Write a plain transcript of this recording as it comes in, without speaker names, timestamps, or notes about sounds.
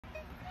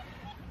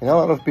You know,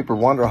 a lot of people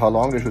wonder how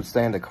long they should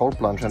stay in the cold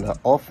plunge and how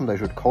often they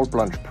should cold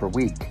plunge per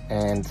week.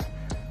 And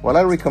well,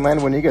 I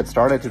recommend when you get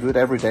started to do it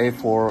every day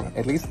for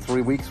at least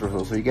 3 weeks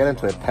or so you get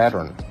into a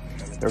pattern.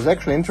 There's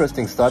actually an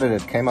interesting study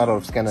that came out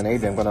of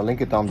Scandinavia. I'm going to link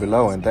it down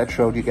below, and that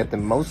showed you get the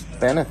most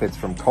benefits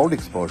from cold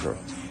exposure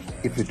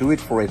if you do it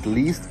for at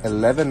least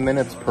 11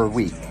 minutes per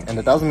week. And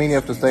it doesn't mean you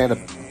have to stay in the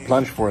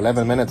plunge for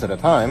 11 minutes at a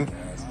time,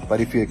 but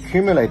if you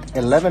accumulate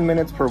 11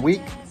 minutes per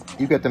week,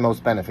 you get the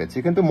most benefits.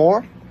 You can do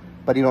more,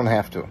 but you don't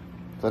have to.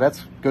 So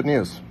that's good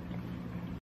news.